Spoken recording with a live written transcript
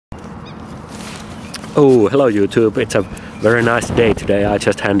Oh, hello YouTube. It's a very nice day today. I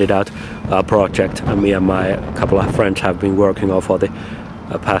just handed out a project me and my couple of friends have been working on for the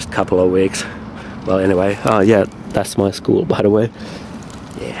past couple of weeks. Well, anyway, yeah, that's my school, by the way.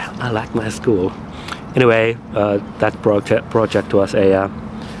 Yeah, I like my school. Anyway, that project was a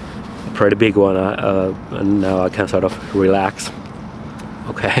pretty big one, and now I can sort of relax.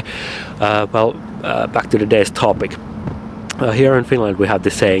 Okay, well, back to today's topic. Here in Finland we have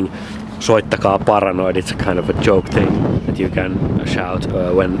this saying, Soittakaa Paranoid. It's a kind of a joke thing that you can shout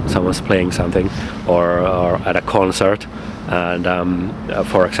when someone's playing something or at a concert, and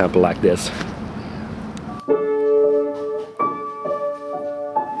for example like this.